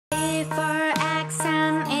for X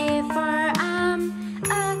and A for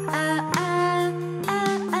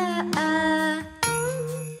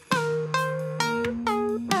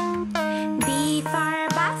B for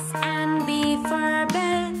bus and B for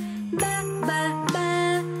bill.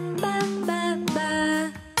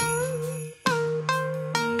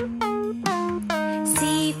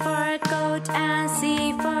 C for coat and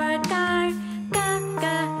C for car.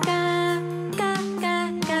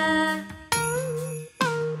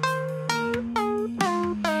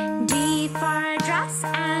 D for dress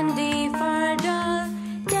and D for doll.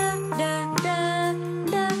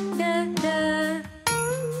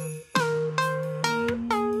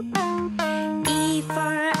 E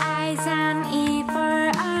for eyes and E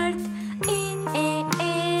for earth.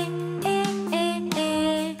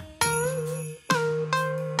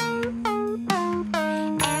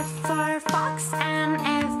 F for fox and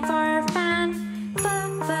F for fan.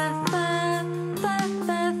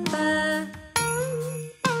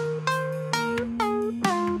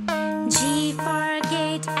 G for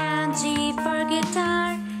gate and G for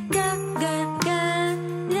guitar.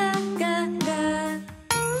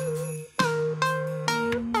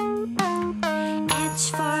 H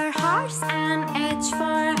for horse and H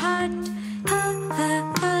for hut.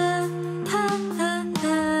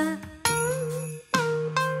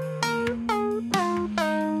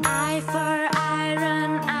 I for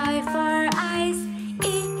iron, I for ice.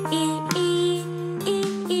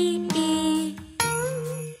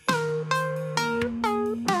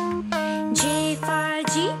 J for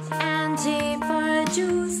jeep and J for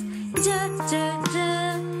juice.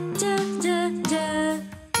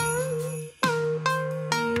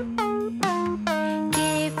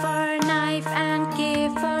 K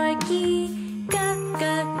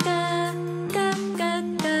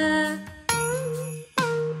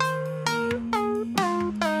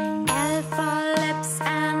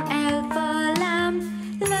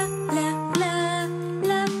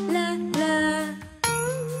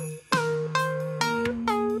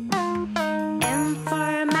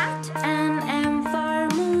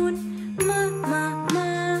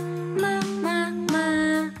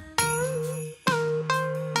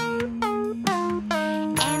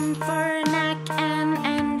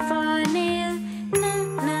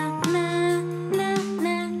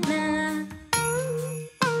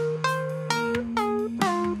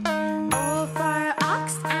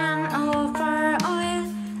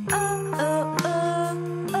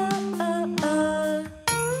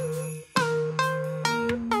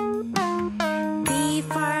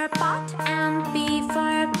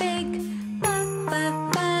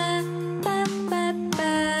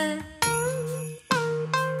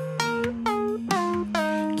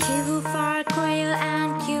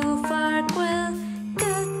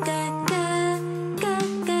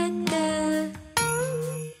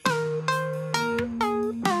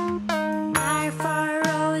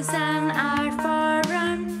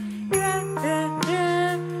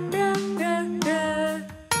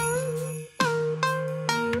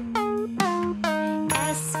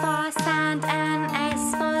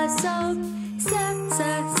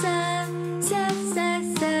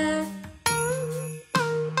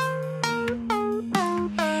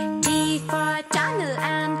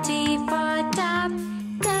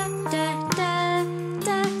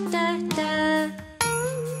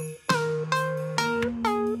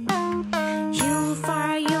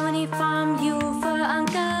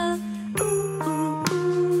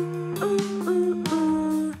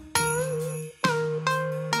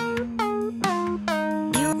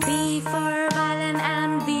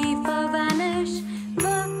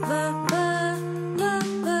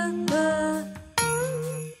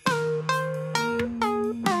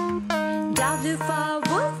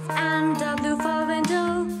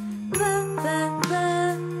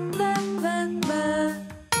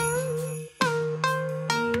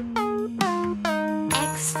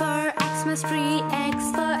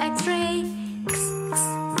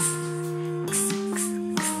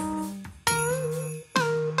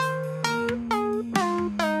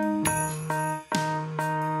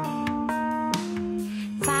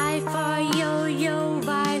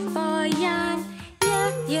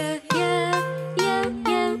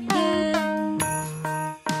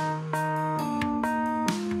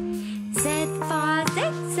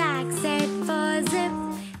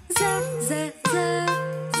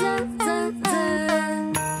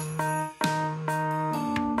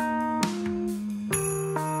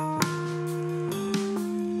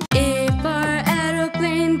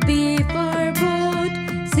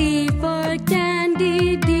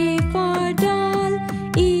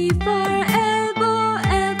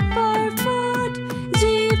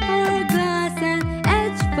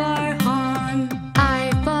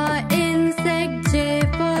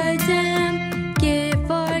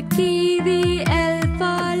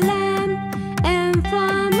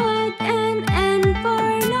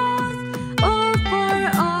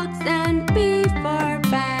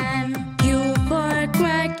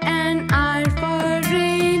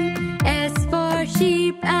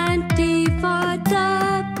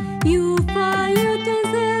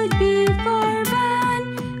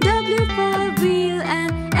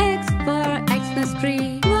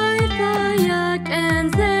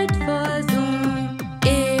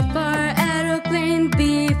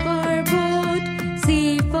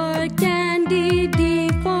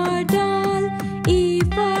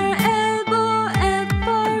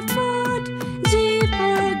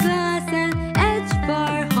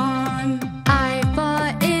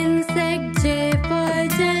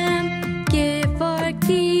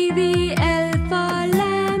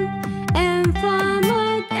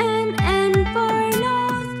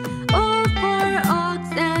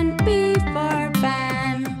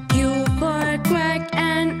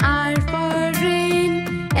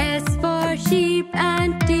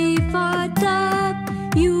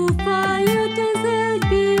for utensil,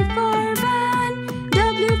 V for van,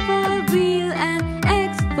 W for wheel and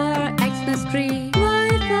X for Xmas tree, Y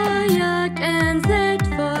for yacht and Z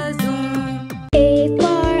for zoom. A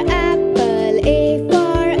for apple, A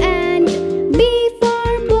for ant, B for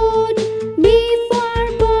boat, B for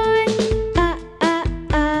boy, ba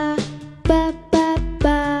ba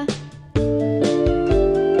ba.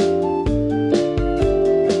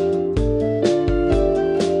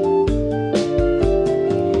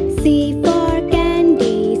 C for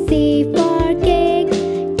candy, C for cake,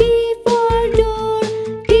 D for door,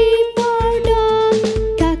 D for dog,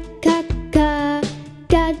 ka,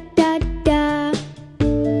 da da da.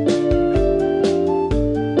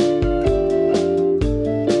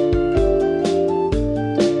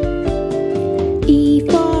 E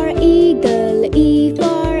for eagle, E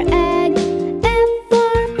for egg, F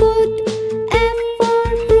for foot, F for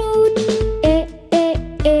fruit, A,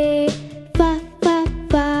 fa fa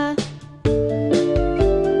fa.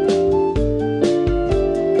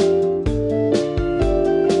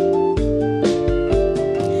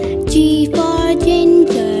 G for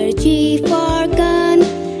ginger, G for gun,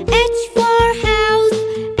 H for house,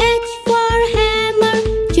 H for hammer,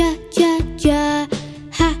 ja,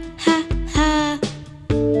 ha ha ha.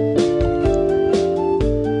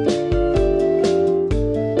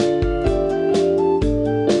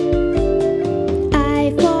 I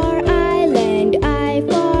for island, I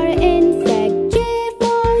for insect, J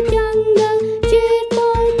for jungle, J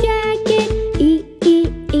for jacket, E,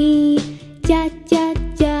 ja.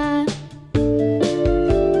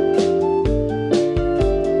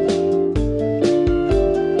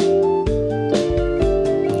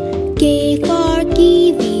 K for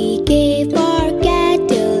kiwi, K for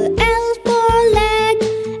kettle, L for leg,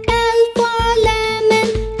 L for lemon,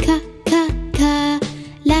 ka,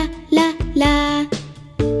 la.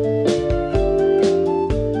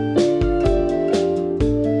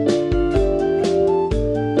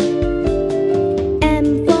 M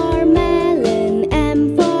for melon,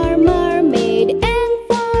 M for mermaid, N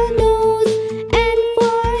for nose, N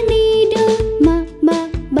for needle,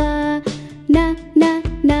 ba,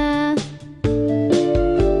 na.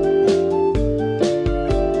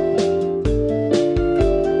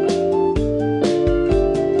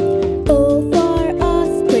 O for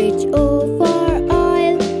ostrich, O for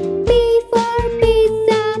oil, P for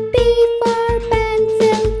pizza, P for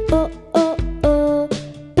pencil, O,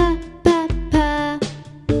 pa.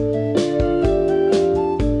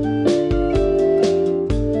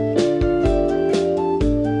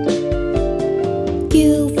 Q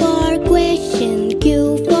for question, Q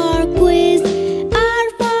for quiz, R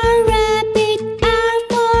for rabbit, R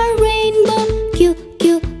for rainbow, Q,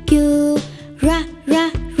 ra.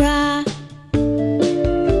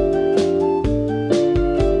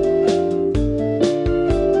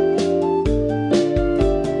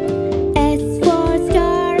 S for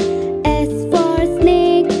star, S for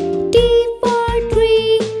snake, T for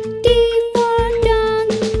tree, T for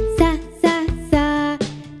tongue, sa, ta.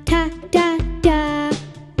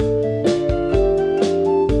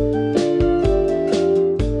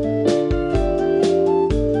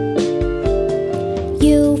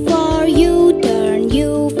 U for U-turn,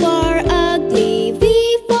 U for ugly, V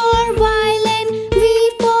for violin, V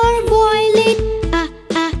for violet,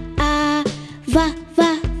 va.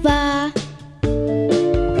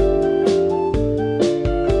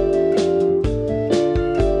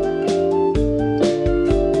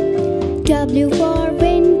 W for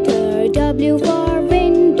winter, W for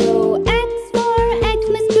window, X for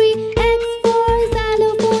Xmas tree, X for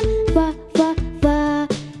xylophone, va,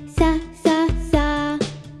 sa.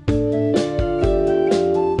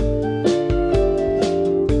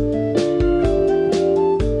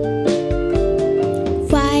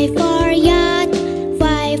 Y for yacht,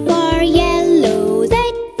 Y for yellow, Z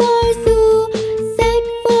for zoo, Z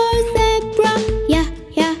for zebra, ya,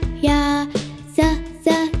 za.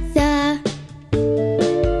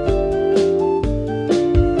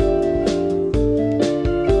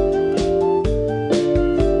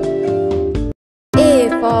 A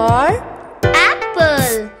for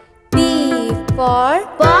apple, B for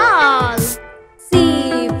ball, C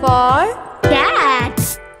for cat,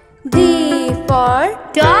 D for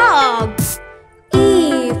dog,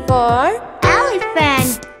 E for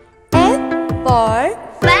elephant, F for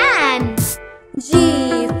fan, G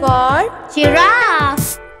for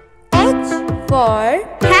giraffe, H for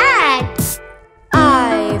hat,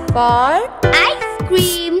 I for ice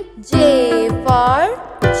cream, J for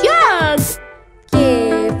jug, K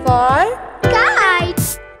for kite,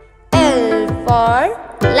 L for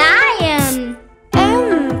lion,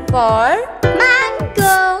 M for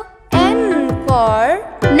mango, N for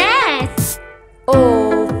net.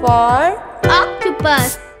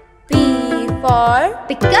 octopus. P for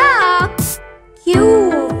Peacock.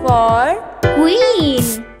 Q for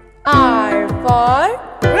Queen. R for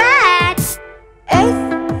Rat. S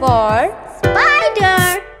for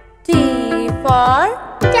Spider. T for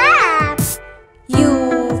Tap.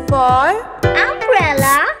 U for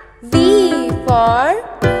Umbrella. V for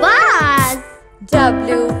Vase.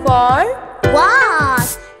 W for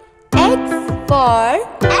Wasp. X for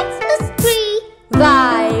Xmas tree.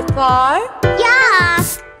 Y for Yak.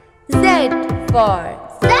 Z for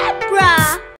Zebra.